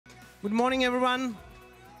Good morning, everyone.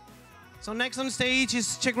 So next on stage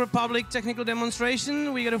is Czech Republic technical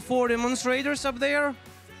demonstration. We got 4 demonstrators up there.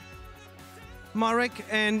 Marek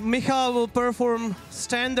and Michal will perform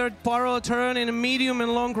standard parallel turn in a medium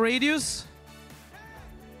and long radius.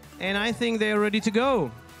 And I think they are ready to go.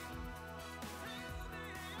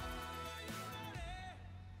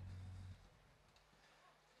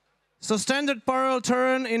 So standard parallel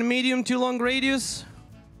turn in medium to long radius.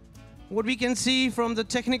 What we can see from the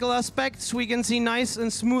technical aspects, we can see nice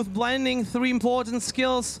and smooth blending, 3 important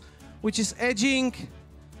skills, which is edging,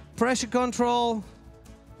 pressure control,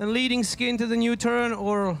 and leading skin to the new turn,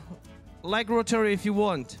 or leg rotary if you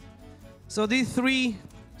want. So these 3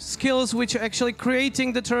 skills which are actually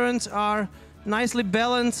creating the turns are nicely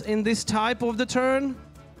balanced in this type of the turn.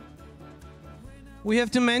 We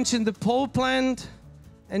have to mention the pole plant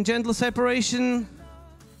and gentle separation,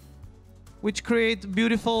 which create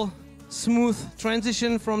beautiful smooth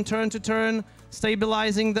transition from turn to turn,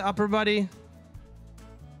 stabilizing the upper body,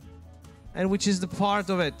 and which is the part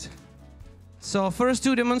of it. So first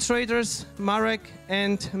 2 demonstrators, Marek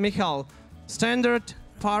and Michal. Standard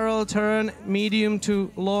parallel turn, medium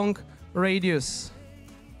to long radius.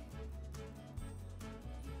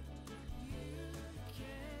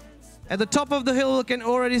 At the top of the hill, you can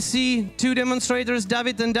already see 2 demonstrators,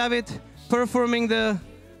 David and David, performing the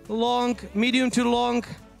long, medium to long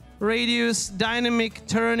radius dynamic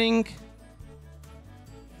turning,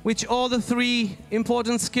 which all the 3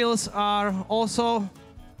 important skills are also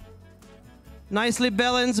nicely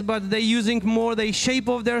balanced, but they're using more the shape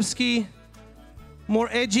of their ski, more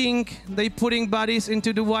edging, they putting bodies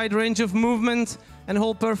into the wide range of movement, and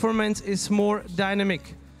whole performance is more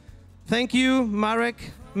dynamic. Thank you,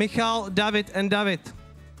 Marek, Michal, David and David.